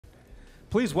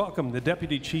Please welcome the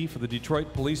Deputy Chief of the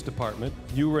Detroit Police Department,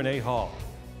 Renee Hall.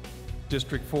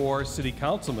 District 4 City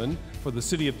Councilman for the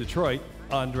City of Detroit,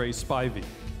 Spivey.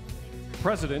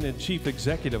 President and Chief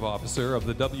Executive Officer of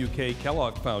the W.K.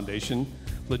 Kellogg Foundation,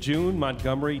 June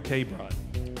Montgomery Tabron.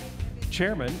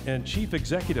 Chairman and Chief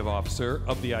Executive Officer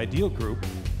of the Ideal Group,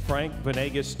 Frank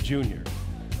Venegas Jr.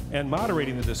 And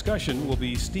moderating the discussion will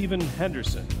be Stephen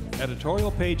Henderson,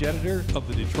 editorial page editor of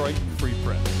the Detroit Free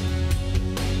Press.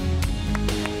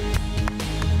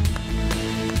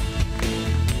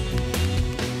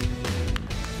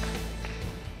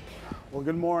 Well,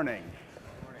 good morning.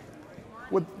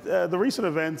 With the recent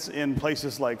events in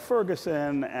places like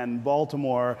Ferguson and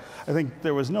Baltimore, I think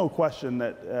there was no question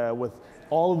that with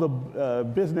all of the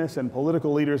business and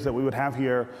political leaders that we would have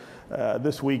here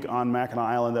this week on Mackinac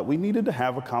Island, that we needed to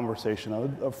have a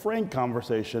conversation, a frank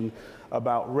conversation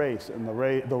about race and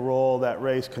the role that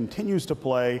race continues to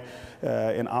play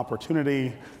in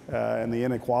opportunity and the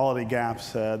inequality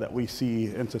gaps that we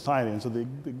see in society. And so the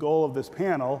goal of this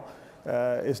panel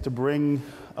is to bring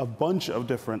a bunch of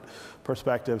different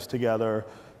perspectives together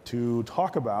to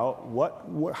talk about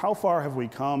how far have we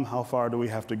come, how far do we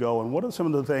have to go, and what are some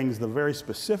of the things, the very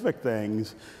specific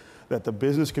things that the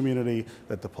business community,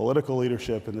 that the political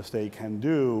leadership in the state can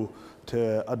do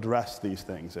to address these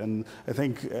things. And I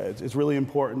think it's really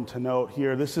important to note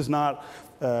here, this is not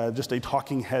just a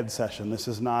talking head session. This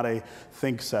is not a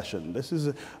think session. This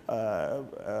is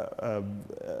an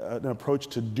approach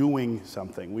to doing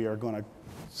something. We are going to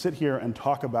sit here and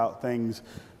talk about things,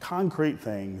 concrete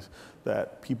things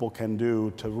that people can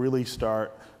do to really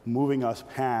start moving us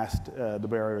past the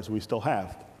barriers we still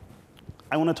have.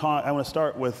 I want to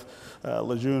start with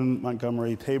June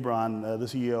Montgomery Tabron, the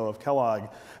CEO of Kellogg,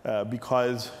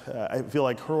 because I feel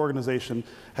like her organization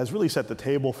has really set the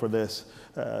table for this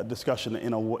discussion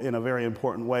in a very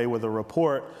important way with a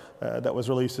report that was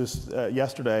released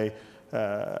yesterday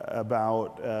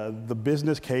about the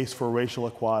business case for racial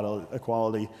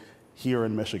equality here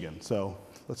in Michigan. So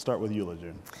let's start with you,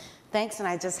 June. Thanks, and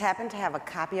I just happen to have a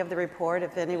copy of the report.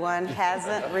 If anyone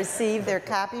hasn't received their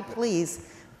copy, please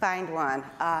find one.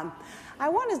 I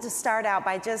wanted to start out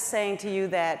by just saying to you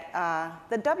that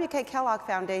the W.K. Kellogg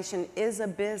Foundation is a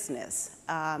business.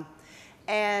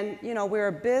 And you know, we're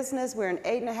a business, we're an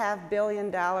 $8.5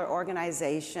 billion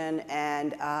organization,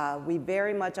 and we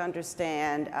very much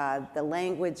understand the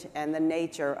language and the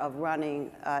nature of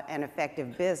running an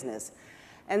effective business.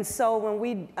 And so when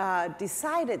we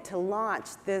decided to launch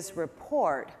this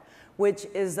report, which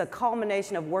is a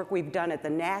culmination of work we've done at the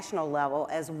national level,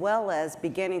 as well as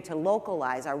beginning to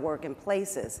localize our work in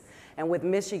places. And with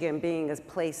Michigan being a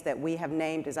place that we have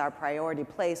named as our priority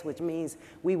place, which means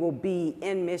we will be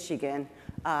in Michigan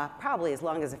probably as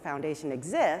long as the foundation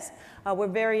exists, we're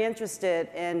very interested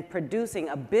in producing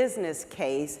a business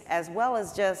case as well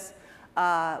as just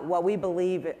what we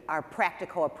believe are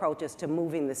practical approaches to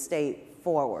moving the state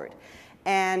forward.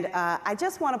 And I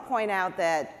just want to point out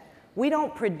that we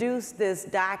don't produce this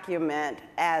document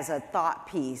as a thought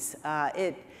piece.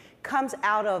 It comes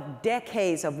out of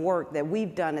decades of work that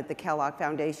we've done at the Kellogg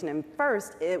Foundation. And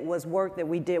first, it was work that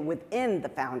we did within the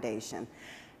foundation.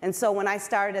 And so when I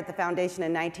started at the foundation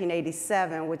in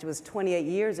 1987, which was 28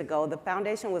 years ago, the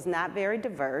foundation was not very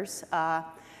diverse.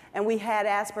 And we had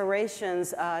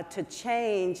aspirations to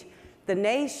change the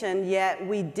nation, yet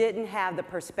we didn't have the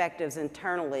perspectives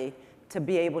internally to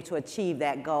be able to achieve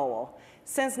that goal.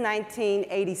 Since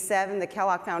 1987, the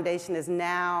Kellogg Foundation is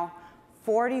now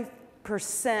 40%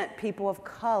 people of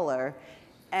color,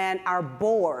 and our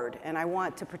board, and I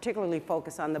want to particularly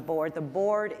focus on the board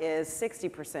is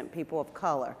 60% people of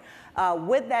color.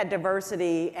 With that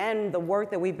diversity and the work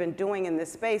that we've been doing in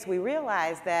this space, we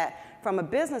realized that from a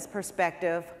business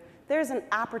perspective, there's an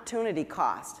opportunity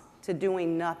cost to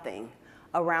doing nothing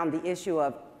around the issue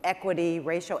of equity,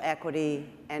 racial equity,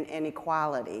 and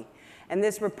inequality. And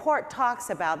this report talks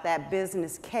about that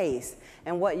business case.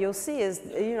 And what you'll see is,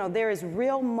 you know, there is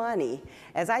real money.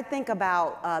 As I think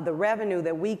about the revenue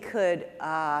that we could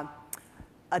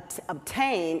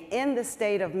obtain in the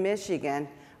state of Michigan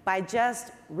by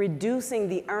just reducing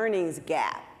the earnings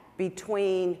gap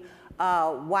between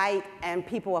white and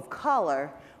people of color,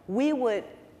 we would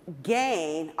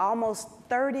gain almost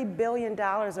 $30 billion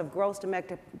of gross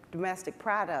domestic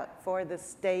product for the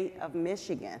state of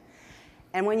Michigan.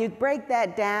 And when you break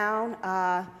that down,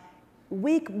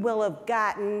 we will have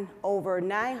gotten over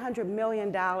 $900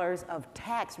 million of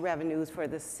tax revenues for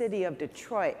the city of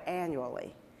Detroit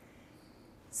annually.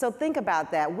 So think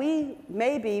about that. We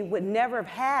maybe would never have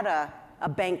had a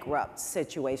bankrupt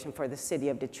situation for the city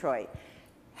of Detroit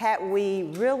had we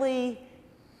really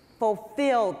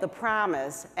fulfilled the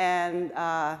promise and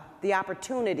the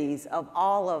opportunities of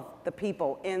all of the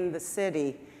people in the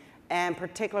city, and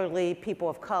particularly people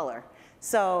of color.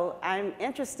 So I'm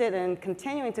interested in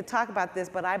continuing to talk about this,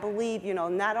 but I believe, you know,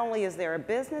 not only is there a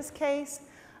business case,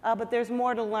 but there's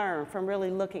more to learn from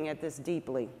really looking at this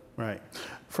deeply. Right.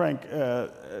 Frank,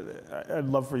 I'd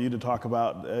love for you to talk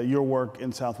about your work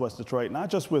in Southwest Detroit, not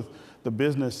just with the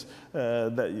business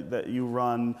that you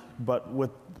run, but with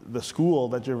the school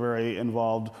that you're very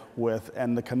involved with,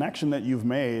 and the connection that you've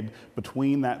made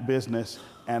between that business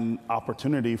and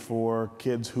opportunity for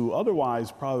kids who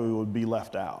otherwise probably would be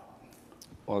left out.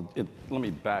 Well, let me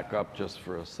back up just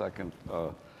for a second.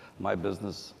 My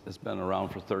business has been around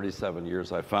for 37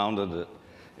 years. I founded it,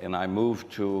 and I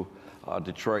moved to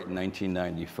Detroit in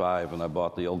 1995, and I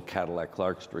bought the old Cadillac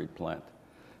Clark Street plant.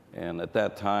 And at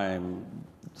that time,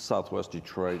 Southwest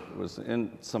Detroit was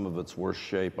in some of its worst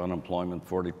shape, unemployment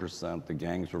 40%, the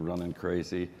gangs were running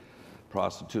crazy,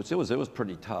 prostitutes, it was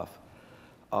pretty tough.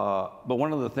 But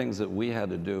one of the things that we had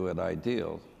to do at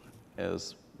Ideal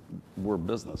is we're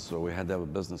business, so we had to have a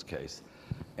business case.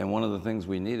 And one of the things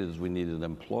we needed is we needed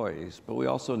employees, but we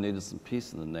also needed some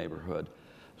peace in the neighborhood.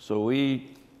 So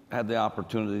we had the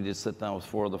opportunity to sit down with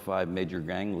 4 of the 5 major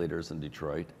gang leaders in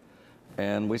Detroit,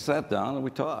 and we sat down and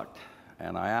we talked.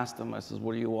 And I asked them, I said,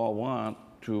 what do you all want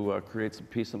to create some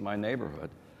peace in my neighborhood?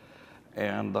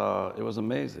 And it was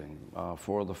amazing.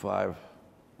 4 of the 5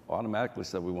 automatically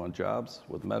said we want jobs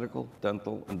with medical,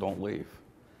 dental, and don't leave.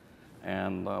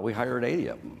 And we hired 80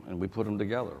 of them, and we put them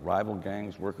together, rival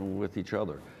gangs working with each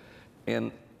other.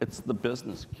 And it's the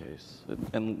business case.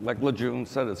 And like LeJune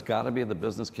said, it's got to be the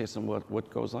business case and what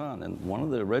goes on. And one of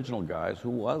the original guys,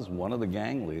 who was one of the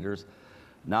gang leaders,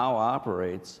 now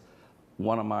operates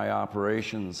one of my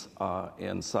operations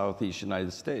in Southeast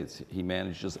United States. He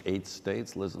manages 8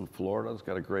 states, lives in Florida, he's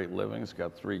got a great living, he's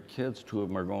got 3 kids, 2 of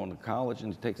them are going to college,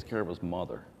 and he takes care of his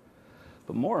mother.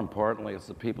 But more importantly, it's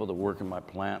the people that work in my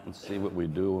plant and see what we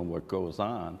do and what goes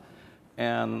on.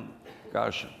 And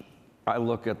gosh, I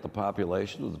look at the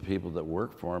population of the people that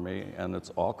work for me, and it's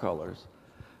all colors.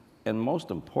 And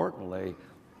most importantly,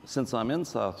 since I'm in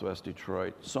Southwest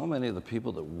Detroit, so many of the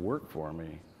people that work for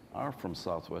me are from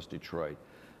Southwest Detroit.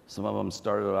 Some of them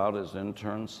started out as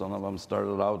interns, some of them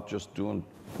started out just doing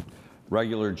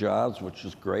regular jobs, which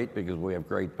is great because we have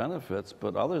great benefits,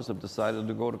 but others have decided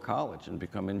to go to college and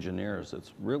become engineers.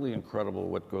 It's really incredible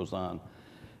what goes on.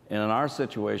 And in our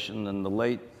situation, in the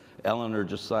late Eleanor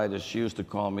decided she used to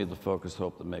call me the focused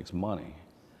hope that makes money.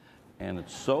 And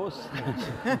it's so,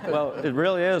 well, it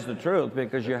really is the truth,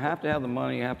 because you have to have the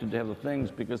money, you have to have the things,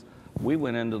 because we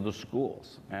went into the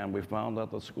schools and we found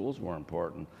out the schools were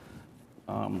important.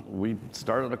 We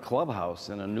started a clubhouse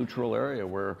in a neutral area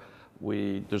where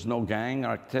there's no gang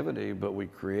activity, but we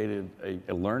created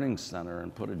a learning center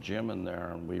and put a gym in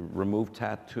there, and we removed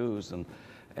tattoos, and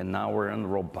now we're in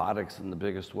robotics in the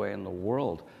biggest way in the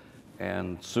world.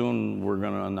 And soon we're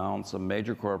going to announce a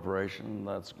major corporation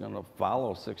that's going to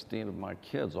follow 16 of my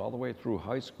kids all the way through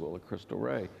high school at Cristo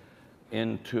Rey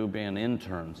into being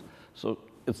interns. So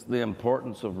it's the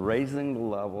importance of raising the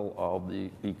level of the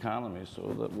economy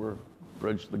so that we're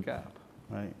bridge the gap.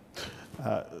 Right.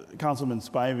 Councilman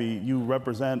Spivey, you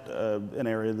represent an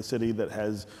area of the city that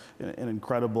has an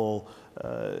incredible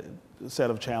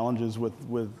set of challenges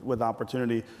with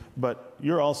opportunity, but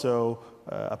you're also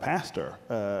a pastor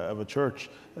of a church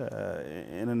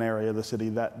in an area of the city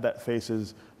that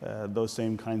faces those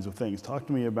same kinds of things. Talk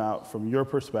to me about, from your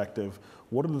perspective,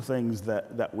 what are the things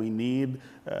that we need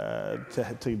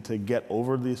to get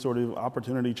over these sort of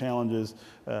opportunity challenges,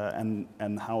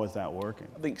 and how is that working?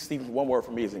 I think, Stephen, one word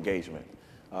for me is engagement.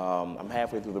 I'm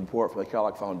halfway through the report for the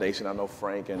Kellogg Foundation. I know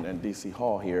Frank and D.C.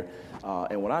 Hall here.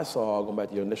 And when I saw, going back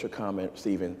to your initial comment,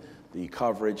 Stephen, the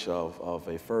coverage of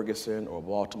a Ferguson or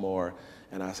Baltimore,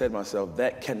 and I said to myself,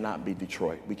 that cannot be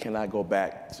Detroit. We cannot go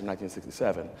back to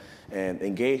 1967. And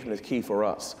engagement is key for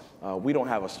us. We don't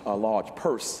have a large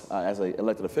purse as an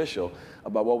elected official,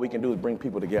 but what we can do is bring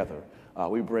people together.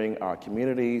 We bring our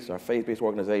communities, our faith-based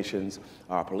organizations,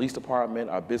 our police department,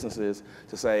 our businesses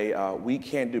to say we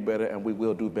can do better and we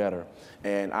will do better.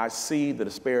 And I see the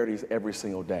disparities every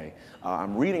single day.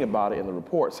 I'm reading about it in the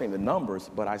report, saying the numbers,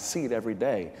 but I see it every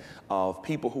day. of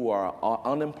people who are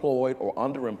unemployed or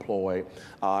underemployed,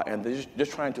 and they're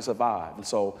just trying to survive. And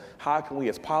so how can we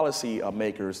as policy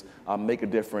makers make a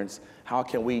difference? How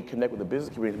can we connect with the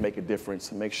business community to make a difference,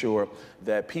 to make sure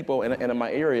that people, and in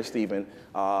my area, Stephen,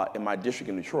 in my district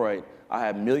in Detroit, I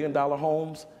have $1 million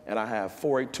homes, and I have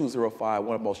 48205,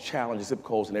 one of the most challenging zip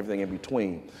codes and everything in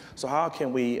between. So how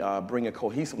can we bring a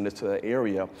cohesiveness to the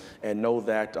area and know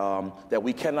that that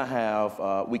we cannot have,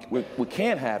 we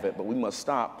can have it, but we must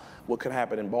stop what could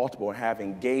happen in Baltimore and have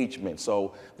engagement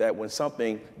so that when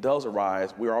something does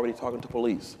arise, we're already talking to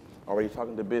police, already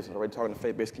talking to business, already talking to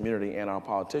faith-based community and our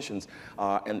politicians.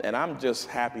 And I'm just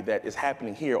happy that it's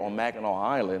happening here on Mackinac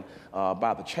Island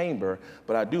by the chamber.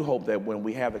 But I do hope that when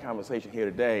we have the conversation here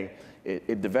today,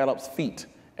 it develops feet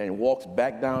and walks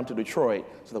back down to Detroit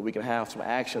so that we can have some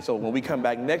action. So when we come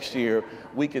back next year,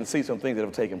 we can see some things that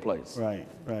have taken place. Right,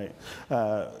 right.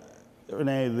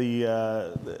 Renee, the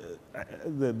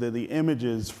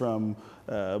images from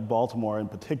Baltimore in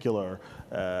particular,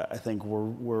 I think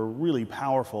were really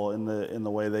powerful in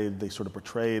the way they sort of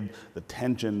portrayed the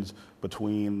tensions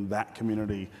between that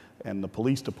community and the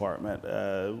police department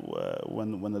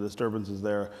when the disturbances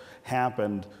there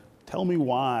happened. Tell me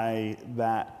why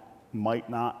that might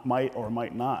or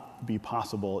might not be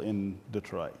possible in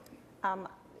Detroit.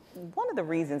 One of the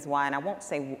reasons why, and I won't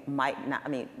say might not, I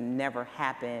mean, never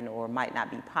happen or might not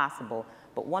be possible,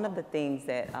 but one of the things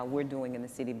that we're doing in the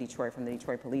city of Detroit from the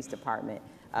Detroit Police Department,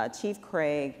 Chief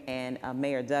Craig and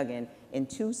Mayor Duggan, in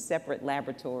 2 separate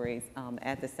laboratories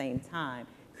at the same time,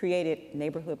 created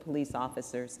neighborhood police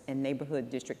officers and neighborhood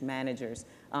district managers,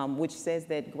 which says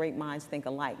that great minds think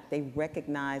alike. They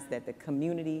recognize that the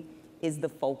community is the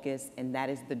focus, and that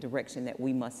is the direction that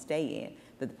we must stay in.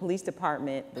 The police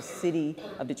department, the city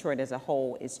of Detroit as a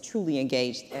whole, is truly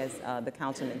engaged, as the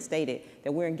councilman stated,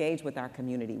 that we're engaged with our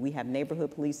community. We have neighborhood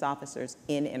police officers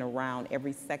in and around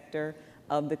every sector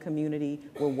of the community.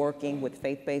 We're working with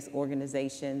faith-based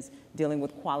organizations, dealing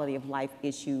with quality of life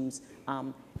issues.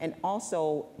 And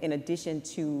also, in addition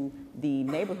to the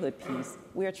neighborhood piece,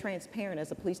 we are transparent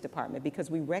as a police department because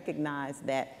we recognize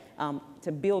that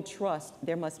to build trust,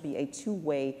 there must be a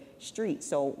two-way street.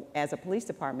 So as a police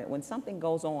department, when something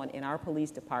goes on in our police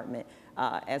department,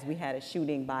 as we had a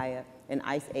shooting by an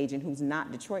ICE agent who's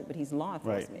not Detroit, but he's law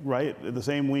enforcement. Right, the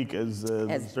same week as the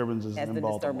disturbances in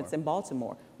Baltimore. Disturbance in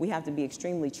Baltimore. We have to be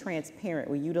extremely transparent.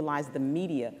 We utilize the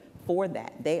media for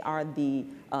that. They are the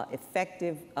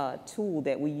effective tool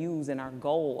that we use in our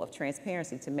goal of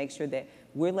transparency to make sure that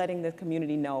we're letting the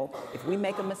community know if we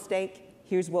make a mistake,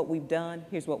 here's what we've done,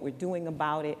 here's what we're doing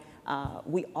about it.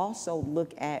 We also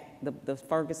look at the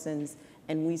Fergusons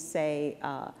and we say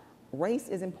race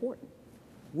is important.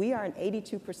 We are an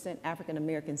 82% African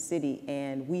American city,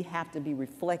 and we have to be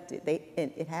reflected.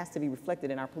 It has to be reflected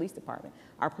in our police department.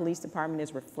 Our police department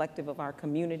is reflective of our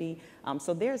community.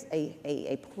 So there's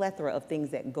a plethora of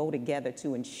things that go together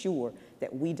to ensure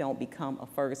that we don't become a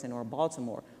Ferguson or a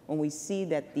Baltimore. When we see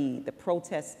that the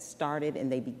protests started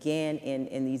and they began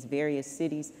in these various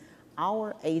cities,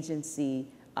 our agency,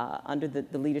 under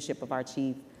the leadership of our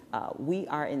chief, we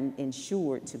are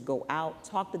ensured to go out,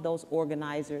 talk to those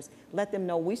organizers, let them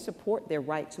know we support their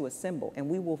right to assemble, and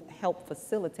we will help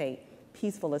facilitate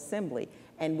peaceful assembly.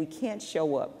 And we can't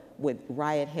show up with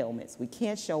riot helmets. We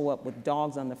can't show up with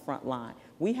dogs on the front line.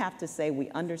 We have to say we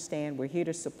understand, we're here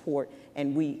to support,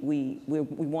 and we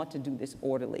want to do this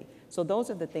orderly. So those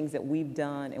are the things that we've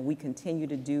done and we continue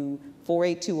to do.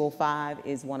 48205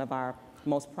 is one of our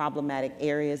most problematic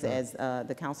areas, as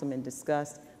the councilman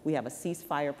discussed. We have a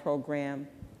ceasefire program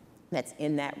that's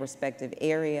in that respective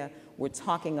area. We're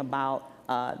talking about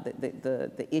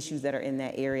the issues that are in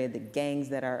that area, the gangs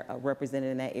that are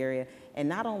represented in that area. And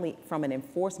not only from an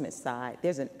enforcement side,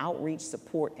 there's an outreach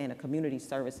support and a community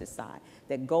services side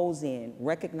that goes in,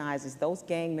 recognizes those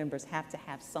gang members have to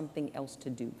have something else to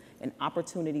do, an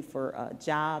opportunity for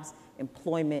jobs,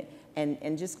 employment,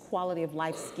 and just quality of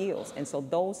life skills. And so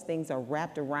those things are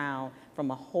wrapped around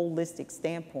from a holistic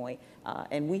standpoint,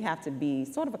 and we have to be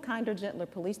sort of a kinder, gentler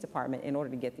police department in order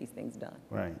to get these things done.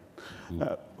 Right.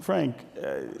 Frank,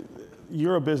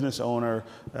 you're a business owner,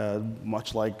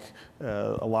 much like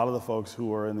a lot of the folks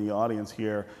who are in the audience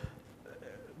here.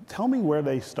 Tell me where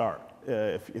they start.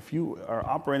 If you are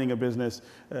operating a business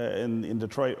in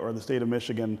Detroit or the state of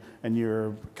Michigan and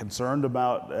you're concerned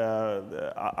about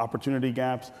opportunity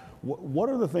gaps, what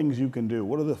are the things you can do?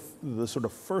 What are the sort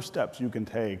of first steps you can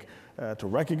take to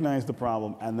recognize the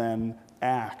problem and then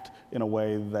act in a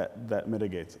way that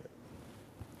mitigates it?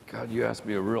 God, you asked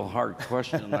me a real hard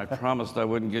question, and I promised I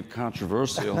wouldn't get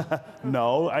controversial.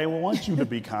 No, I want you to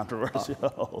be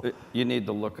controversial. You need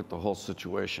to look at the whole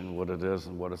situation, what it is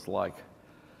and what it's like.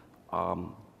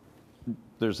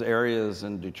 There's areas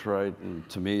in Detroit, and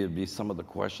to me, it'd be some of the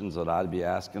questions that I'd be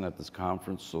asking at this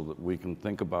conference so that we can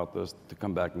think about this to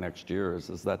come back next year is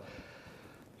that,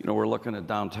 you know, we're looking at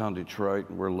downtown Detroit,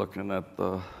 and we're looking at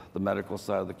the medical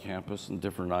side of the campus and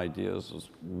different ideas. Is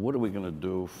what are we going to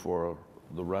do for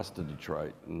the rest of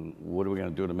Detroit, and what are we going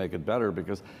to do to make it better?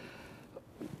 Because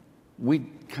we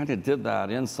kind of did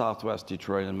that in Southwest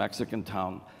Detroit, in Mexican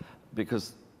Town,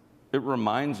 because it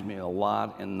reminds me a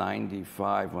lot in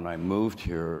 '95 when I moved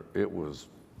here, it was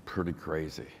pretty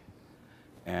crazy.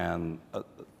 And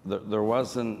there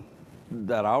wasn't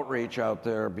that outreach out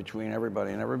there between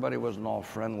everybody, and everybody wasn't all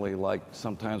friendly like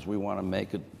sometimes we want to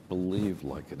make it believe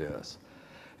like it is.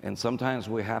 And sometimes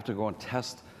we have to go and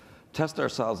test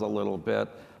ourselves a little bit.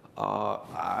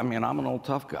 I mean, I'm an old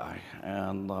tough guy,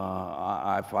 and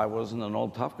if I wasn't an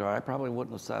old tough guy, I probably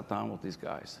wouldn't have sat down with these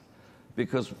guys.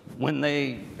 Because when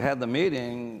they had the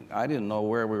meeting, I didn't know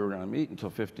where we were going to meet until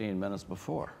 15 minutes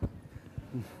before.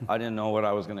 I didn't know what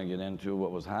I was going to get into,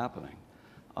 what was happening.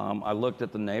 I looked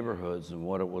at the neighborhoods and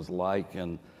what it was like,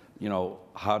 and, you know,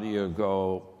 how do you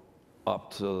go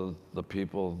up to the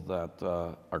people that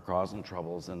are causing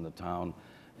troubles in the town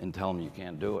and tell them you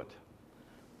can't do it?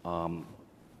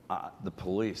 The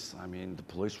police, I mean, the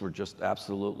police were just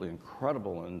absolutely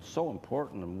incredible and so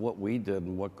important in what we did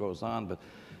and what goes on, but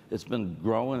it's been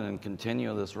growing and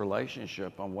continue this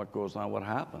relationship on what goes on, what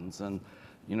happens. And,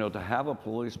 you know, to have a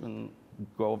policeman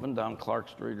go up and down Clark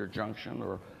Street or Junction,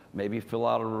 or maybe fill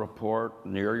out a report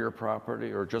near your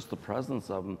property, or just the presence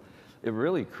of them, it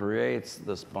really creates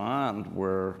this bond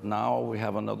where now we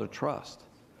have another trust.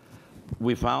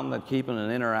 We found that keeping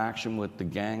an interaction with the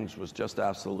gangs was just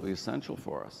absolutely essential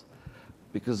for us,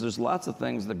 because there's lots of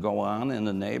things that go on in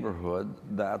the neighborhood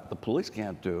that the police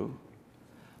can't do,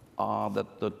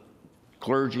 that the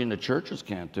clergy and the churches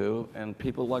can't do, and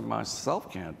people like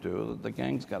myself can't do, that the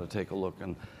gangs got to take a look.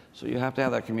 And so you have to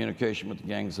have that communication with the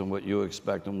gangs and what you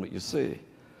expect and what you see.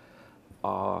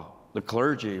 The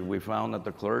clergy, we found that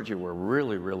the clergy were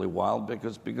really, really wild,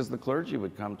 because the clergy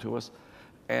would come to us,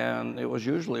 and it was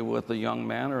usually with a young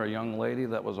man or a young lady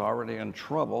that was already in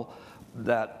trouble,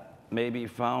 that maybe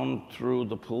found through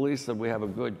the police that we have a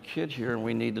good kid here and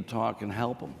we need to talk and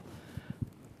help them.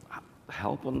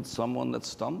 Helping someone that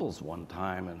stumbles one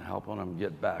time and helping them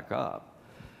get back up.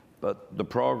 But the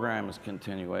program is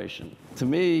continuation. To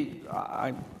me,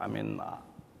 I mean,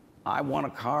 I won a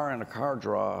car in a car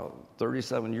draw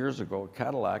 37 years ago, a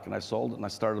Cadillac, and I sold it and I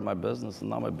started my business, and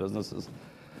now my business is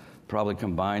probably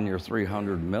combined near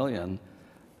 300 million.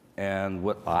 And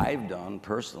what I've done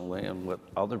personally, and what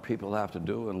other people have to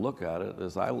do and look at it,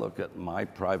 is I look at my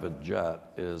private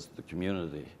jet is the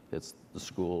community. It's the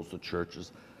schools, the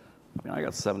churches. I mean, I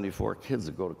got 74 kids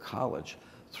that go to college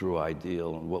through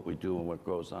Ideal and what we do and what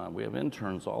goes on. We have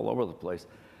interns all over the place.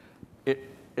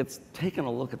 It's taking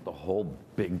a look at the whole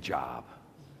big job.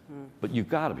 But you've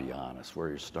got to be honest where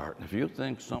you're starting. If you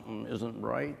think something isn't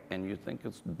right and you think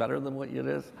it's better than what it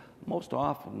is, most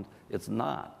often it's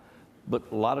not. But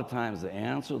a lot of times the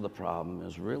answer to the problem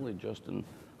is really just in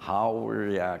how we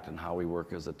react and how we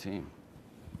work as a team.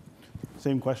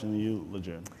 Same question to you,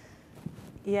 Lejeune.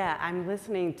 Yeah, I'm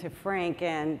listening to Frank,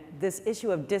 and this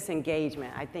issue of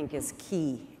disengagement, I think, is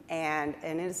key. And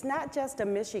it's not just a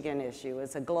Michigan issue,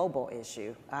 it's a global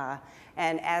issue.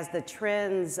 And as the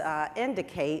trends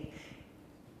indicate,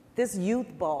 this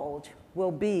youth bulge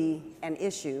will be an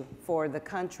issue for the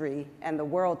country and the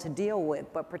world to deal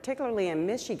with. But particularly in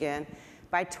Michigan,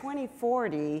 by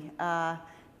 2040,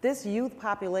 this youth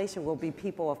population will be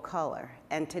people of color.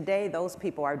 And today, those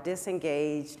people are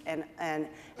disengaged and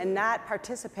not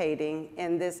participating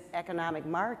in this economic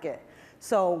market.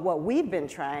 So what we've been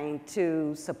trying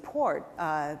to support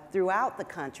throughout the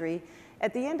country,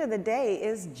 at the end of the day,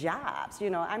 is jobs.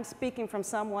 You know, I'm speaking from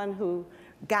someone who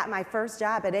got my first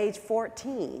job at age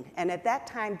 14. And at that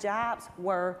time, jobs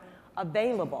were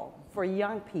available for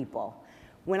young people.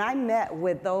 When I met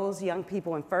with those young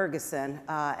people in Ferguson,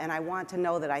 and I want to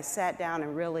know that I sat down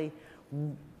and really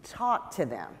talked to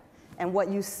them, and what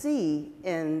you see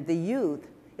in the youth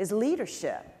is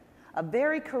leadership, a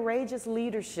very courageous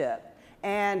leadership.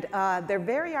 And they're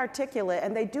very articulate,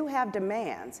 and they do have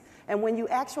demands. And when you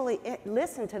actually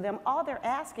listen to them, all they're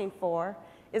asking for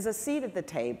is a seat at the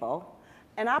table,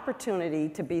 an opportunity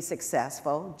to be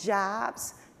successful,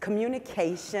 jobs,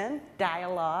 communication,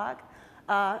 dialogue,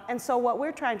 And so what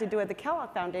we're trying to do at the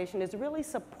Kellogg Foundation is really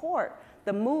support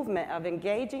the movement of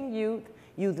engaging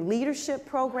youth leadership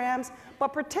programs, but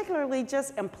particularly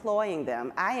just employing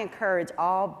them. I encourage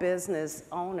all business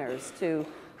owners to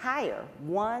hire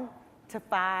 1 to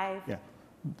 5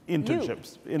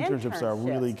 Internships. Internships are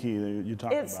really key. You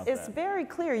talked about that. It's very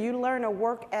clear. You learn a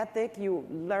work ethic, you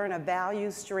learn a value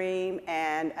stream,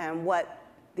 and what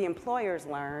the employers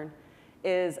learn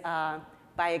is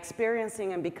by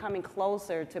experiencing and becoming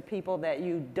closer to people that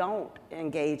you don't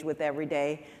engage with every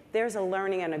day, there's a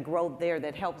learning and a growth there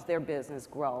that helps their business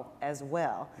grow as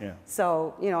well. Yeah.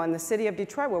 So, you know, in the city of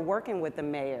Detroit, we're working with the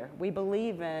mayor. We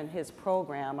believe in his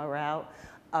program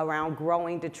around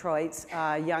growing Detroit's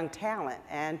young talent.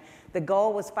 And the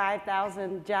goal was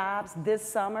 5,000 jobs this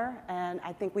summer, and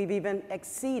I think we've even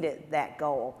exceeded that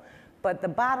goal. But the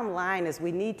bottom line is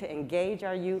we need to engage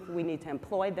our youth, we need to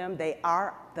employ them. They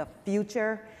are the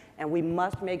future, and we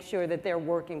must make sure that they're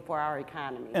working for our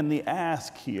economy. And the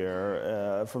ask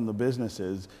here from the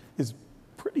businesses is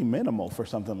pretty minimal for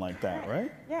something like that,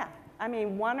 right? Yeah, I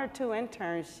mean, 1 or 2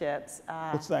 internships.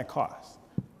 What's that cost?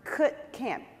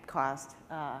 Can't cost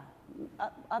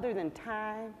other than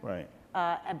time. Right.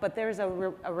 But there's a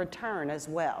return as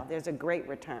well. There's a great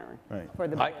return for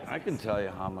the business. I can tell you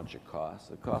how much it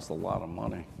costs. It costs a lot of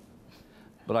money.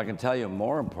 But I can tell you,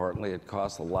 more importantly, it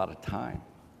costs a lot of time.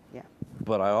 Yeah.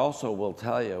 But I also will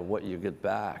tell you what you get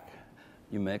back.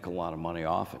 You make a lot of money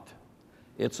off it.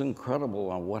 It's incredible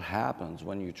on what happens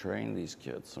when you train these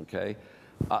kids, okay?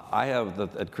 I have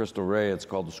at Crystal Ray, it's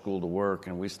called the School to Work,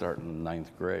 and we start in the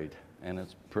 9th grade. And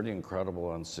it's pretty incredible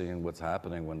on seeing what's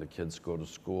happening when the kids go to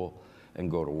school and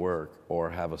go to work or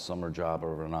have a summer job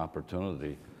or an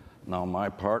opportunity. Now, my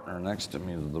partner next to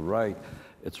me to the right,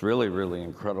 it's really, really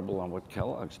incredible on what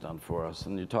Kellogg's done for us.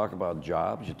 And you talk about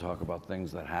jobs, you talk about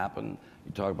things that happen,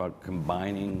 you talk about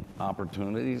combining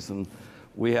opportunities. And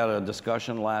we had a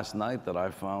discussion last night that I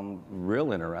found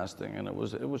real interesting, and it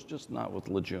was just not with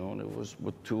LeJune, it was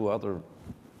with 2 other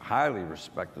highly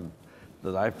respected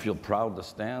that I feel proud to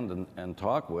stand and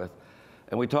talk with.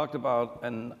 And we talked about,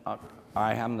 and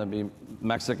I happen to be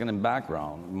Mexican in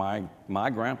background. My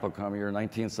grandpa come here in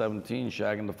 1917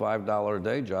 shagging the $5 a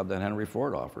day job that Henry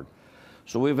Ford offered.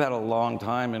 So we've had a long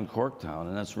time in Corktown,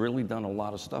 and it's really done a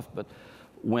lot of stuff. But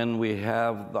when we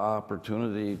have the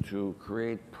opportunity to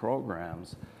create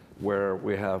programs where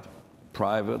we have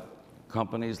private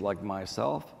companies like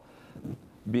myself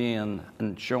being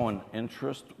and showing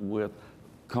interest with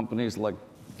companies like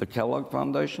the Kellogg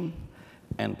Foundation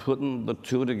and putting the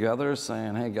 2 together,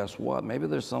 saying, hey, guess what? Maybe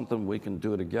there's something we can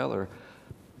do together.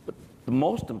 But the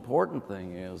most important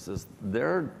thing is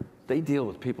they deal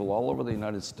with people all over the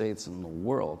United States and the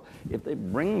world. If they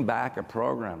bring back a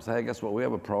program, say, hey, guess what? We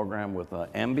have a program with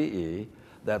MBE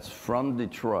that's from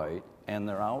Detroit, and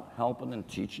they're out helping and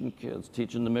teaching kids,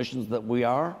 teaching the missions that we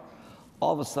are,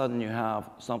 all of a sudden you have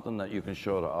something that you can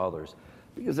show to others.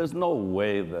 Because there's no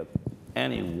way that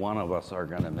any one of us are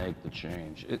going to make the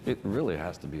change. It really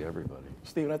has to be everybody.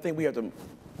 Stephen, I think we have to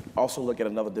also look at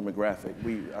another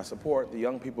demographic. I support the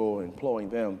young people, employing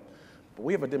them, but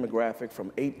we have a demographic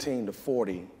from 18 to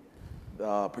 40,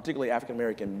 particularly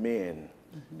African-American men.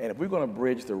 And if we're going to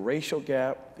bridge the racial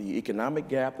gap, the economic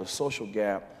gap, the social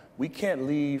gap, we can't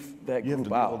leave that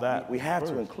group out. We have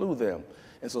to include them.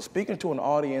 And so speaking to an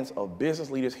audience of business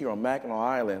leaders here on Mackinac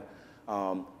Island,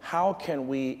 how can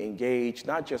we engage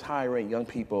not just hiring young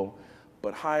people,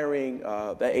 but hiring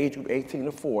that age group 18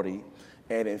 to 40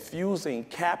 and infusing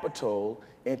capital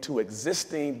into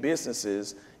existing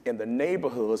businesses in the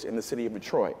neighborhoods in the city of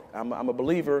Detroit? I'm a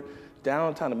believer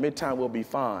downtown and midtown will be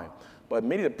fine, but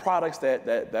many of the products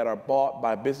that are bought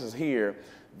by businesses here,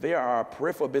 there are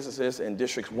peripheral businesses in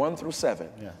districts 1 through 7,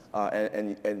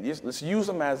 and let's use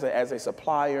them as a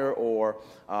supplier or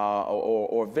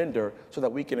vendor so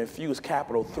that we can infuse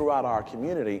capital throughout our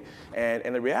community.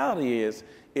 And the reality is,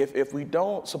 if we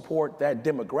don't support that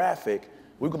demographic,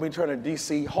 we're going to be turning to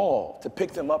D.C. Hall to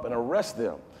pick them up and arrest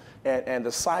them. And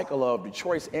the cycle of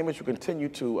Detroit's image will continue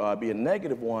to be a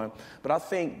negative one. But I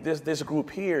think this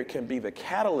group here can be the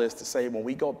catalyst to say, when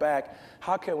we go back,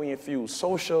 how can we infuse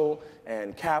social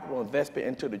and capital investment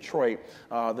into Detroit?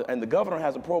 And the governor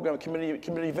has a program,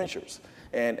 Community Ventures.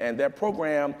 And that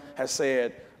program has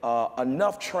said,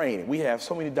 enough training. We have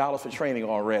so many dollars for training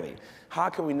already. How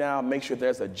can we now make sure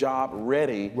there's a job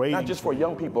ready, not just for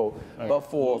young people, but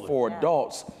for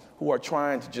adults who are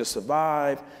trying to just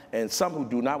survive, and some who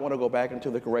do not want to go back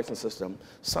into the correction system.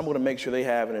 Some want to make sure they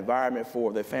have an environment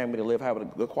for their family to live, have a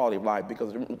good quality of life.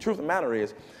 Because the truth of the matter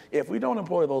is, if we don't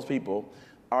employ those people,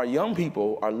 our young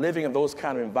people are living in those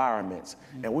kind of environments,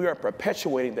 and we are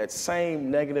perpetuating that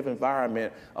same negative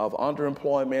environment of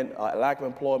underemployment, lack of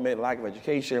employment, lack of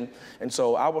education. And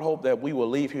so I would hope that we will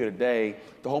leave here today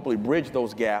to hopefully bridge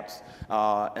those gaps.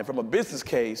 And from a business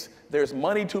case, there's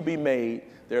money to be made,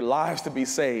 there are lives to be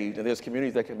saved, and there's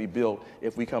communities that can be built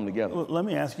if we come together. Let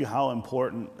me ask you how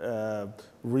important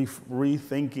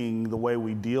rethinking the way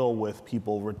we deal with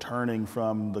people returning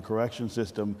from the correction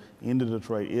system into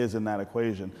Detroit is in that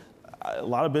equation. A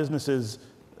lot of businesses,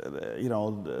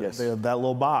 Yes. they have that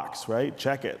little box, right?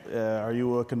 Check it. Are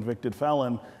you a convicted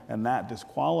felon? And that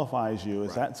disqualifies you.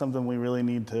 Is that something we really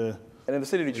need to? And in the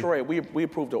city of Detroit, we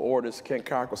approved the orders, Ken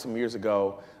Cochran, some years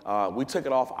ago. We took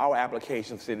it off our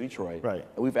application in the city of Detroit. Right.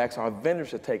 And we've asked our vendors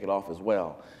to take it off as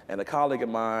well. And a colleague of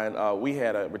mine, we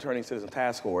had a returning citizen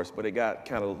task force, but it got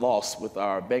kind of lost with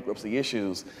our bankruptcy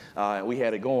issues, and we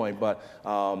had it going. But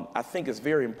I think it's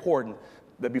very important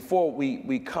that before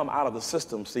we come out of the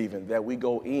system, Stephen, that we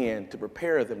go in to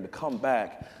prepare them to come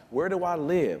back. Where do I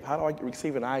live? How do I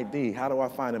receive an ID? How do I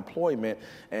find employment?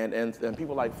 And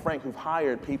people like Frank, who've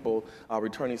hired people,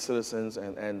 returning citizens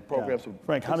and programs. Yeah.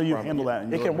 Frank, how do you handle that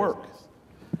in your It can work. business?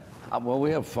 Well,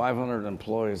 we have 500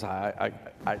 employees.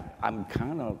 I'm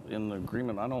kind of in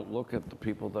agreement. I don't look at the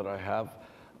people that I have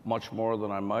much more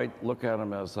than I might look at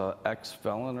them as an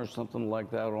ex-felon or something like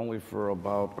that, only for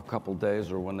about a couple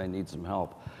days or when they need some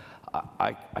help.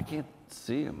 I can't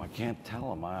see them. I can't tell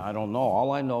them. I don't know.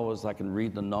 All I know is I can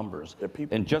read the numbers.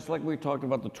 And just like we talked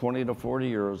about the 20 to 40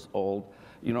 years old,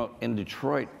 in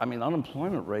Detroit,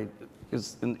 unemployment rate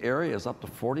is in areas up to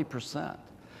 40%.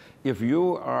 If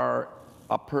you are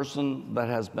a person that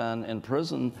has been in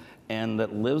prison and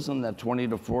that lives in that 20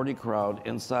 to 40 crowd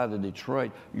inside of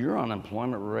Detroit, your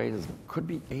unemployment rate could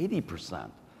be 80%.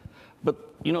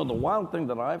 But the wild thing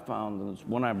that I found is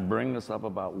when I bring this up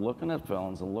about looking at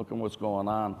felons and looking what's going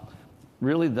on,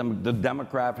 really the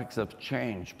demographics have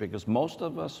changed, because most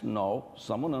of us know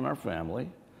someone in our family,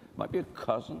 might be a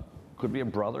cousin, could be a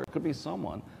brother, could be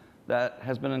someone that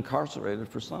has been incarcerated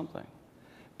for something.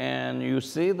 And you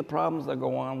see the problems that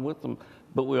go on with them,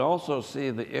 but we also see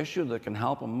the issue that can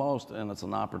help them most, and it's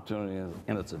an opportunity,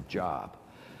 and it's a job.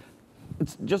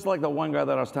 It's just like the one guy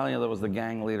that I was telling you that was the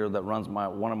gang leader that runs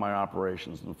one of my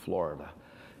operations in Florida.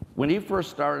 When he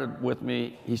first started with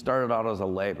me, he started out as a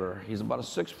laborer. He's about a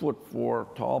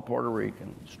 6'4", tall Puerto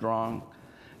Rican, strong,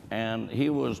 and he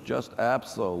was just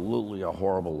absolutely a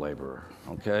horrible laborer,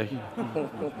 okay?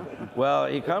 Well,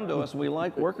 he come to us, and we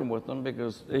liked working with him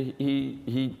because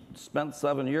he spent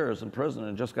 7 years in prison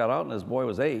and just got out, and his boy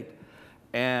was 8.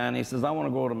 And he says, I want to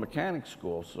go to mechanic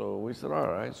school. So we said, all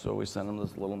right. So we sent him to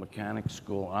this little mechanic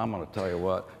school. And I'm going to tell you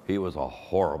what, he was a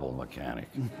horrible mechanic.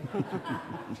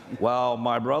 Well,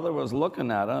 my brother was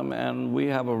looking at him, and we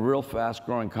have a real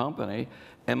fast-growing company.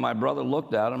 And my brother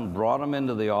looked at him, brought him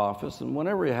into the office. And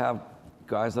whenever you have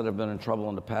guys that have been in trouble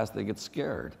in the past, they get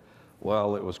scared.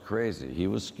 Well, it was crazy. He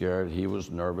was scared. He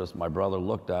was nervous. My brother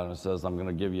looked at him and says, I'm going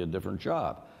to give you a different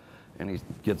job. And he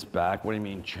gets back, what do you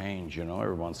mean change?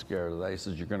 Everyone's scared of that. He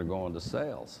says, you're going to go into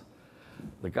sales.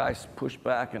 The guy pushed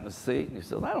back in the seat, and he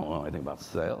said, I don't know anything about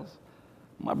sales.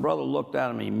 My brother looked at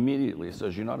him immediately. He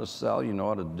says, you know how to sell, you know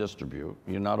how to distribute,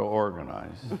 you know how to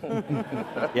organize.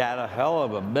 You had a hell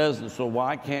of a business, so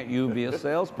why can't you be a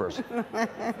salesperson?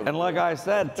 And like I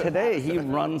said, today he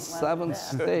runs 7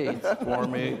 states for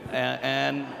me,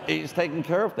 and he's taking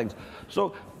care of things.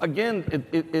 So again,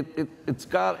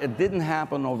 it didn't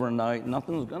happen overnight.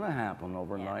 Nothing's going to happen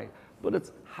overnight. But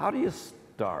it's how do you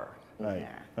start? Right,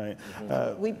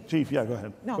 right. Chief, yeah, go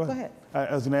ahead. No, go ahead.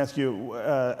 I was going to ask you,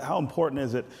 how important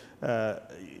is it,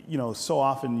 so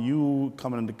often you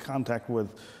come into contact with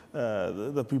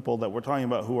the people that we're talking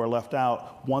about who are left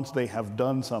out once they have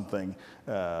done something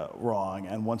wrong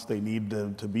and once they need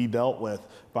to be dealt with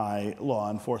by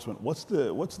law enforcement. What's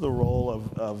the role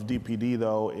of DPD,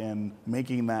 though, in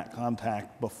making that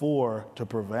contact before to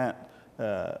prevent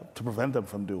them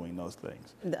from doing those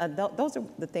things? Those are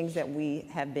the things that we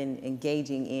have been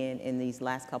engaging in these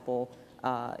last couple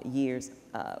years,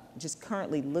 just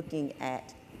currently looking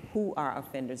at who our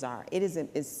offenders are.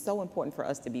 It's so important for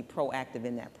us to be proactive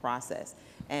in that process.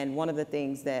 And one of the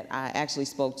things that I actually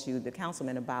spoke to the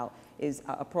councilman about is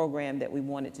a program that we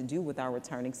wanted to do with our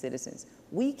returning citizens.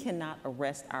 We cannot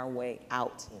arrest our way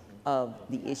out of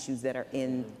the issues that are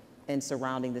in and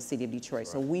surrounding the city of Detroit.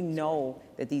 So we know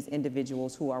that these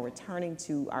individuals who are returning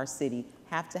to our city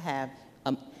have to have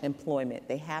employment.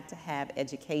 They have to have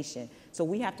education. So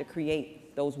we have to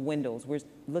create those windows. We're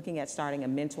looking at starting a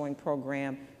mentoring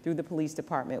program through the police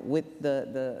department with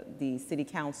the city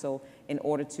council in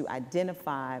order to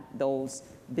identify those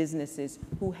businesses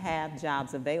who have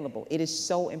jobs available. It is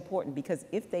so important because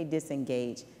if they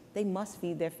disengage, they must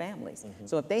feed their families.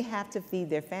 So if they have to feed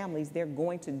their families, they're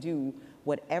going to do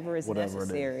whatever is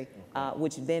necessary,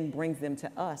 which then brings them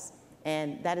to us.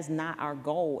 And that is not our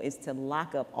goal, is to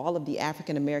lock up all of the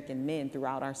African American men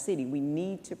throughout our city. We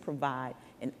need to provide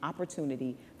an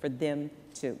opportunity for them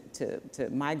to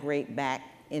migrate back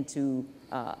into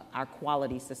our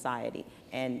quality society.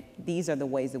 And these are the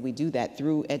ways that we do that,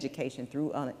 through education,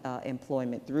 through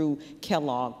employment, through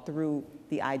Kellogg, through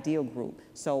the Ideal Group.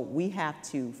 So we have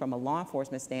to, from a law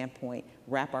enforcement standpoint,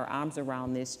 wrap our arms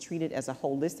around this, treat it as a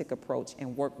holistic approach,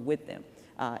 and work with them.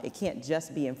 It can't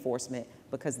just be enforcement,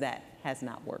 because that has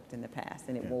not worked in the past,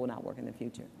 and it will not work in the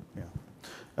future.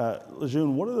 Yeah.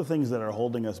 June, what are the things that are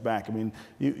holding us back? I mean,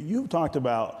 you've talked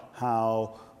about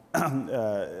how,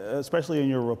 especially in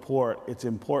your report, it's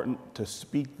important to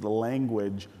speak the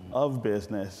language of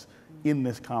business in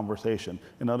this conversation.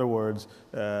 In other words,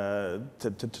 to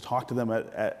talk to them,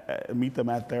 meet them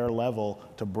at their level,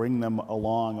 to bring them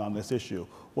along on this issue.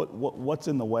 What's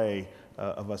in the way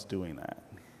of us doing that?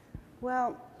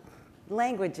 Well,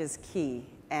 language is key,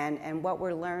 and what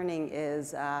we're learning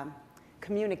is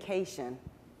communication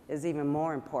is even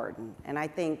more important. And I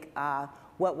think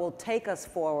what will take us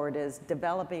forward is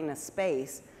developing a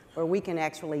space where we can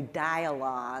actually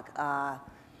dialogue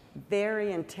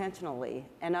very intentionally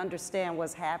and understand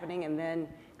what's happening, and then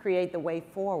create the way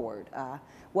forward.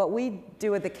 What we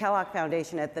do at the Kellogg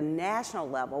Foundation at the national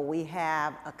level, we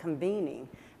have a convening,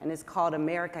 and it's called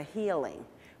America Healing,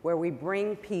 where we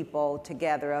bring people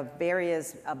together of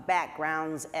various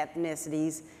backgrounds,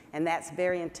 ethnicities, and that's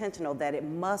very intentional that it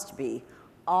must be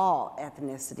all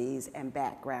ethnicities and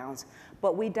backgrounds.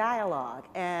 But we dialogue,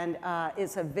 and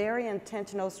it's a very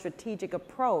intentional, strategic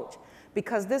approach,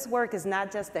 because this work is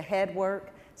not just the head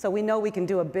work. So we know we can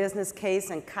do a business case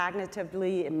and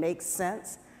cognitively it makes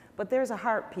sense, but there's a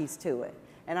heart piece to it.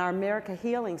 And our America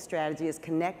Healing strategy is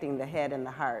connecting the head and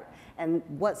the heart. And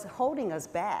what's holding us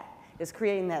back is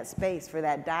creating that space for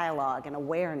that dialogue and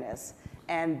awareness.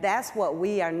 And that's what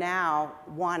we are now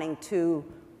wanting to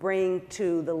bring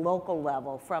to the local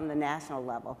level from the national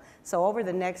level. So over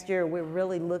the next year, we're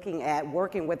really looking at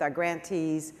working with our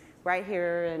grantees right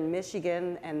here in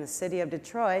Michigan and the city of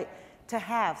Detroit to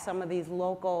have some of these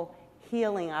local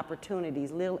healing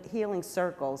opportunities, healing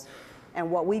circles. And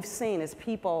what we've seen is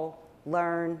people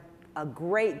learn a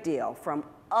great deal from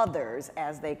others,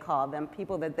 as they call them,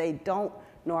 people that they don't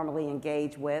normally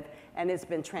engage with, and it's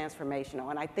been transformational.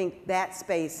 And I think that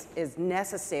space is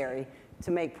necessary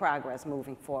to make progress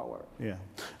moving forward. Yeah.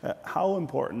 How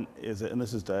important is it, and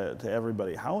this is to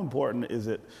everybody, how important is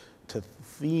it to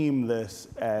theme this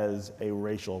as a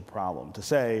racial problem, to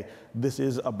say this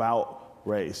is about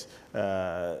race?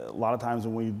 A lot of times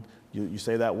when you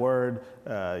say that word,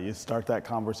 you start that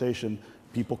conversation,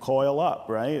 people coil up,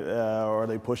 right? Or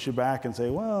they push you back and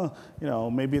say, well, you know,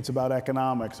 maybe it's about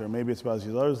economics, or maybe it's about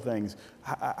these other things.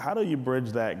 How do you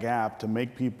bridge that gap to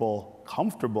make people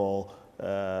comfortable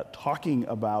talking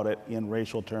about it in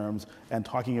racial terms and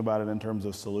talking about it in terms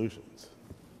of solutions?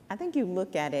 I think you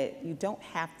look at it, you don't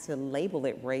have to label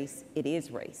it race, it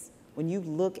is race. When you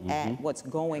look at what's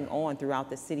going on throughout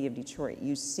the city of Detroit,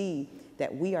 you see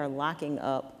that we are locking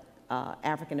up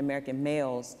African-American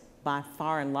males by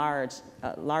far and large,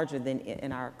 larger than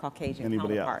in our Caucasian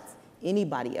counterparts.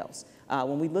 Anybody else.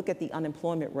 When we look at the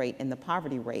unemployment rate and the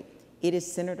poverty rate, it is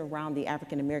centered around the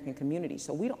African-American community.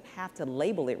 So we don't have to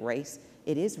label it race.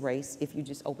 It is race if you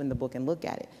just open the book and look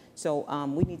at it. So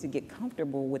we need to get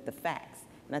comfortable with the facts.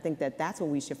 And I think that that's what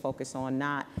we should focus on,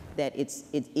 not that it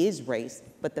is race,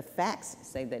 but the facts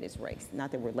say that it's race, not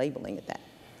that we're labeling it that.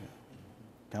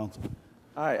 Councilman.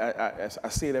 I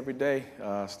see it every day,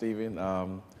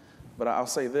 Stephen. But I'll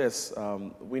say this,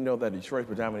 we know that Detroit is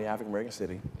predominantly African-American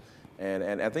city,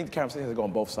 and I think the conversation has to go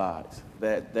on both sides,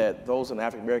 that those in the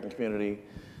African-American community,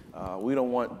 we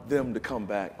don't want them to come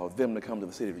back or them to come to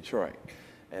the city of Detroit.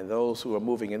 And those who are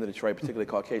moving into Detroit, particularly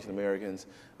Caucasian Americans,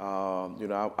 you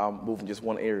know, I'm moving just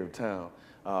one area of town.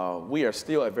 We are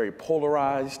still a very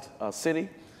polarized city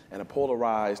and a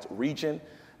polarized region,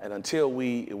 and until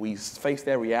we face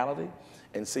that reality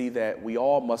and see that we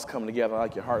all must come together,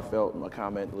 like your heartfelt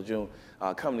comment, June,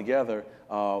 come together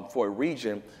for a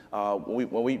region.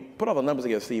 When we put all the numbers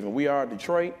together, Stephen, we are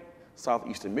Detroit,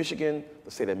 southeastern Michigan,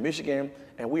 the state of Michigan,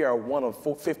 and we are one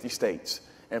of 50 states.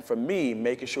 And for me,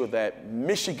 making sure that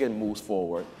Michigan moves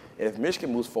forward And if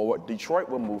Michigan moves forward, Detroit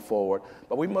will move forward.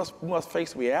 But we must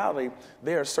face reality.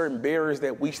 There are certain barriers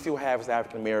that we still have as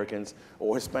African Americans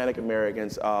or Hispanic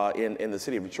Americans in the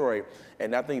city of Detroit.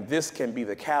 And I think this can be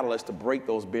the catalyst to break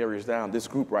those barriers down. This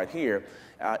group right here,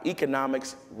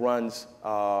 economics runs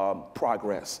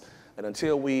progress. And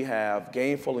until we have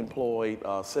gainful employed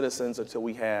citizens, until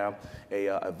we have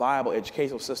a viable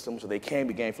educational system so they can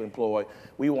be gainfully employed,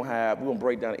 we won't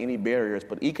break down any barriers.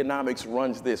 But economics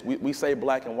runs this. We say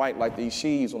black and white like these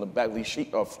sheaves on the back of these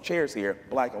chairs here,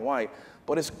 black and white,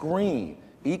 but it's green.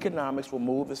 Economics will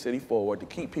move the city forward to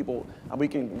keep people. I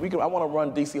want to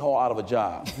run DC Hall out of a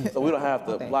job, so we don't have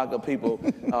to block up people.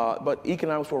 But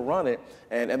economics will run it,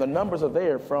 and the numbers are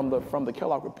there from the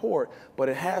Kellogg report. But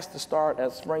it has to start,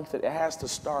 as Frank said, it has to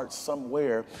start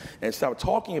somewhere and start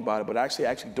talking about it, but actually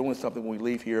doing something when we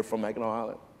leave here from Mackinac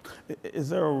Island. Is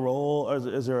there a role, or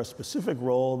is there a specific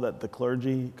role that the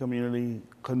clergy community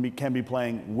can be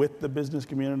playing with the business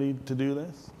community to do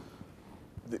this?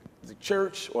 The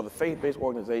church or the faith-based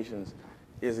organizations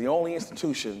is the only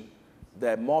institution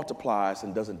that multiplies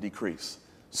and doesn't decrease.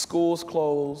 Schools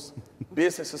close,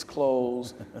 businesses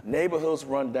close, neighborhoods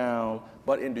run down,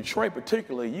 but in Detroit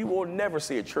particularly, you will never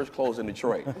see a church close in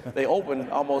Detroit. They open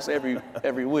almost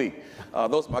every week.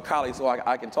 Those are my colleagues, so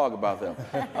I can talk about them.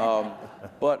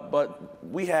 But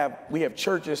we have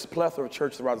churches, plethora of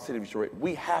churches throughout the city of Detroit.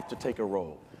 We have to take a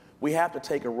role. We have to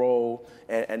take a role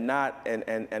and not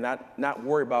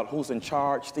worry about who's in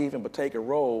charge, Stephen, but take a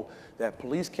role that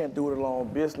police can't do it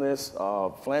alone, business,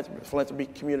 philanthropy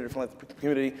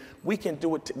community. We can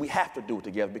do it. We have to do it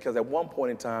together, because at one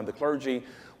point in time, the clergy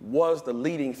was the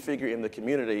leading figure in the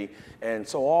community, and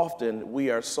so often we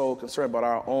are so concerned about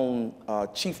our own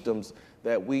chiefdoms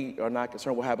that we are not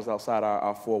concerned what happens outside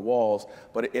our four walls.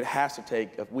 But it has to take,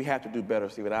 we have to do better,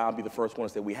 Stephen. I'll be the first one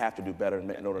to say we have to do better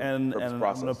in order to and this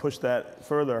process. I'm going to push that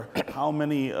further. How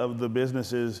many of the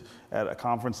businesses at a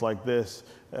conference like this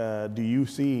do you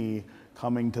see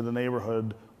coming to the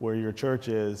neighborhood where your church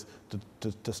is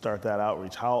to start that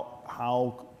outreach?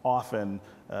 How often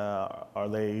are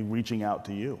they reaching out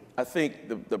to you? I think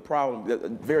the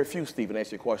problem, very few, Stephen,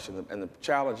 answer your question, and the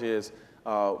challenge is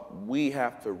we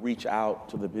have to reach out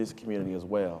to the business community as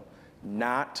well.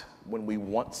 Not when we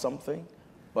want something,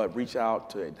 but reach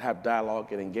out to have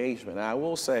dialogue and engagement. And I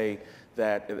will say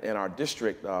that in our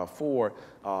district, for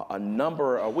a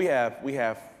number, we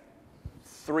have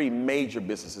three major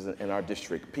businesses in our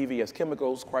district: PVS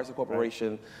Chemicals, Chrysler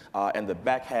Corporation, right, and the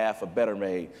back half of Better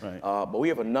Made. Right. But we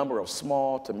have a number of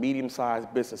small to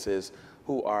medium-sized businesses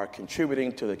who are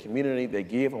contributing to the community. They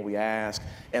give when we ask,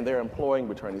 and they're employing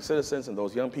returning citizens and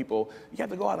those young people. You have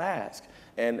to go out and ask.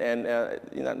 And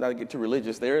not to get too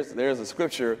religious, there's a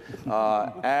scripture,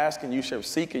 ask and you shall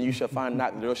seek and you shall find,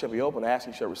 knock the door shall be open, ask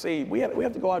and you shall receive. We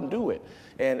have to go out and do it.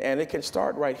 And it can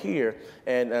start right here.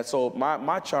 And so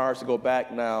my charge to go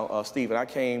back now, Stephen, I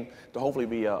came to hopefully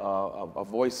be a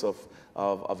voice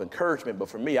of encouragement, but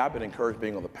for me, I've been encouraged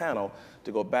being on the panel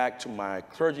to go back to my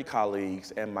clergy colleagues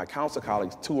and my council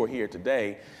colleagues, who are here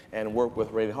today, and work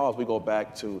with Renee Hall as we go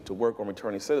back to work on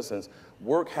returning citizens.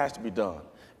 Work has to be done.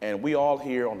 And we all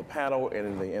here on the panel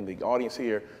and in the audience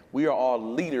here, we are all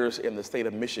leaders in the state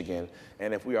of Michigan.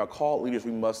 And if we are called leaders,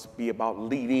 we must be about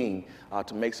leading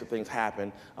to make some things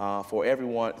happen for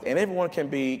everyone. And everyone can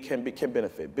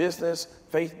benefit. Business,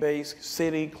 faith-based,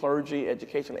 city, clergy,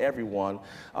 education, everyone.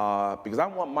 Because I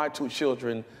want my two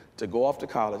children to go off to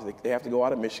college. They have to go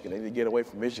out of Michigan. They need to get away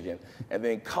from Michigan and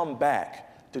then come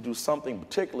back to do something,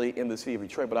 particularly in the city of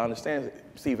Detroit. But I understand,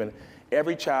 Stephen,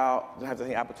 every child has the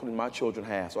same opportunity my children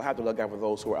have. So I have to look out for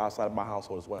those who are outside of my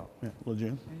household as well. Yeah. Well,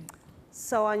 June?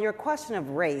 So on your question of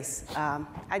race,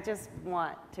 I just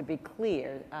want to be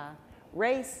clear.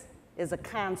 Race is a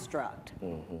construct.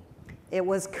 Mm-hmm. It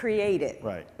was created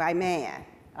by man.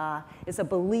 It's a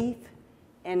belief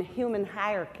in human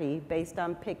hierarchy based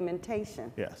on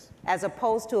pigmentation, as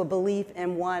opposed to a belief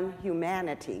in one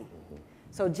humanity.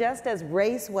 So just as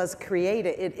race was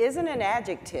created, it isn't an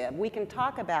adjective. We can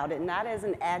talk about it not as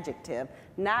an adjective,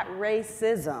 not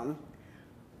racism,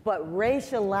 but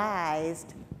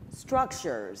racialized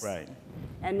structures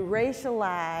and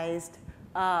racialized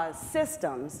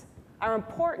systems are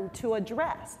important to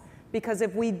address. Because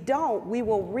if we don't, we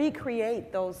will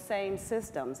recreate those same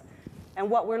systems. And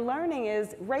what we're learning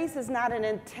is race is not an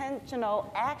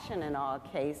intentional action in all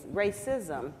cases.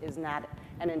 Racism is not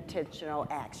an intentional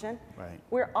action. Right.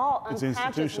 We're all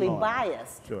unconsciously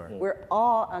biased. Sure. We're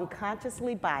all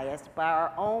unconsciously biased by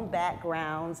our own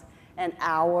backgrounds and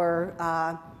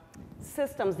our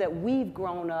systems that we've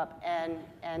grown up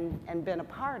and been a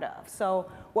part of. So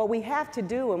what we have to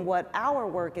do and what our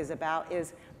work is about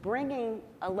is bringing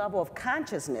a level of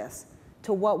consciousness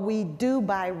to what we do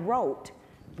by rote,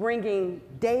 bringing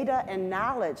data and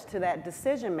knowledge to that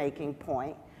decision-making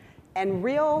point, and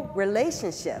real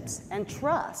relationships and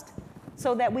trust,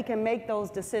 so that we can make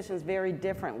those decisions very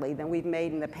differently than we've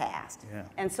made in the past. Yeah.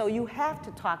 And so you have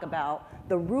to talk about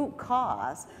the root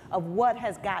cause of what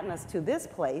has gotten us to this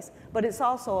place, but it's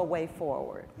also a way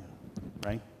forward.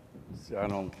 Right? See, I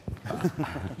don't.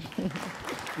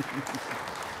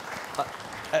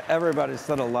 Everybody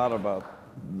said a lot about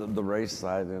the race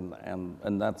side,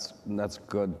 and that's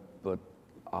good, but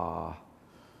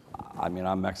I mean,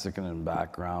 I'm Mexican in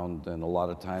background, and a lot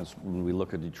of times when we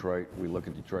look at Detroit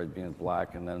being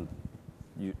black, and then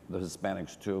the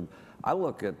Hispanics too. I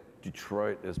look at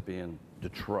Detroit as being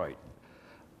Detroit.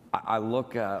 I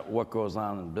look at what goes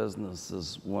on in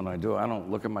businesses when I do. I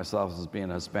don't look at myself as being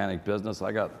a Hispanic business.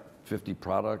 I got 50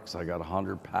 products, I got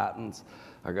 100 patents,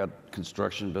 I got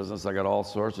construction business, I got all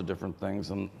sorts of different things,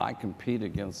 and I compete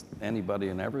against anybody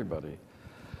and everybody.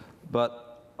 But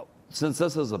since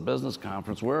this is a business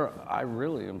conference, where I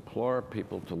really implore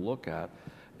people to look at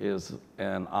is,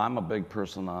 and I'm a big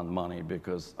person on money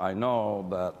because I know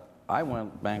that I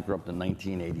went bankrupt in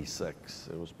 1986.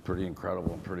 It was pretty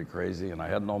incredible and pretty crazy, and I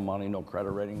had no money, no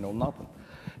credit rating, no nothing.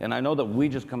 And I know that we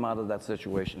just come out of that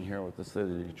situation here with the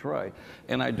city of Detroit.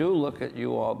 And I do look at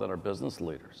you all that are business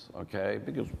leaders, okay?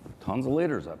 Because tons of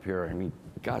leaders up here. I mean,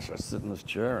 gosh, I sit in this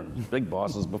chair and big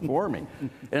bosses before me.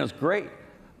 And it's great.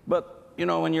 But you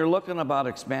know, when you're looking about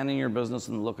expanding your business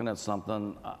and looking at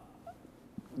something,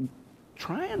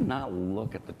 try and not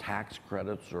look at the tax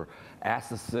credits or ask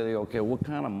the city, okay, what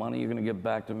kind of money are you going to give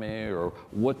back to me, or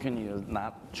what can you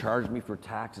not charge me for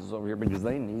taxes over here, because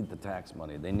they need the tax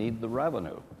money. They need the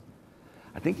revenue.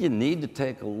 I think you need to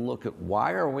take a look at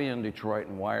why are we in Detroit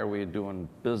and why are we doing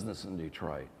business in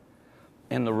Detroit.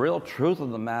 And the real truth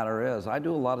of the matter is, I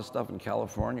do a lot of stuff in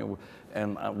California,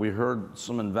 and we heard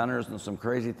some inventors and some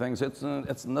crazy things.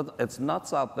 It's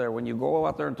nuts out there. When you go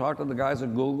out there and talk to the guys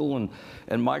at Google and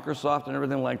Microsoft and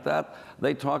everything like that,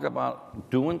 they talk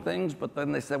about doing things, but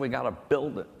then they say we got to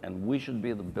build it, and we should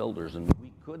be the builders, and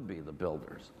we could be the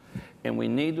builders. And we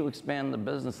need to expand the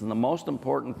business. And the most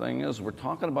important thing is we're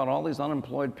talking about all these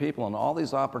unemployed people and all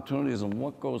these opportunities and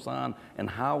what goes on and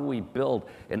how we build.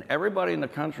 And everybody in the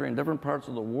country in different parts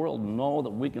of the world know that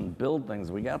we can build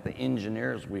things. We got the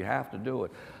engineers, we have to do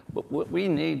it. But what we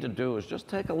need to do is just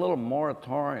take a little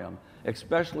moratorium,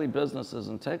 especially businesses,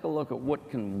 and take a look at what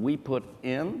can we put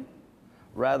in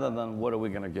rather than what are we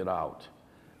going to get out.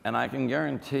 And I can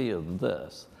guarantee you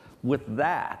this, with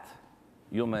that,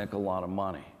 you'll make a lot of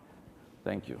money.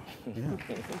 Thank you. Yeah.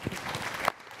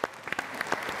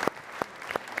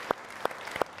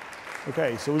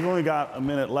 Okay, so we've only got a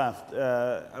minute left.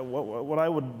 What I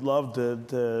would love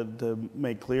to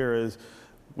make clear is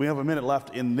we have a minute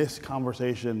left in this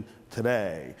conversation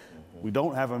today. We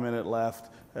don't have a minute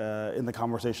left in the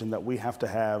conversation that we have to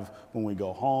have when we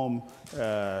go home.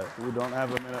 We don't have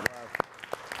a minute left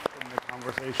in the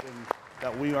conversation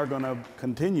that we are going to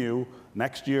continue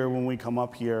next year when we come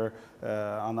up here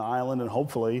on the island, and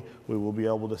hopefully we will be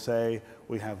able to say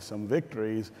we have some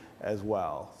victories as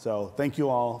well. So thank you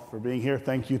all for being here.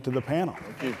 Thank you to the panel.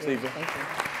 Thank you, Stephen.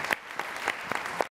 Thank you.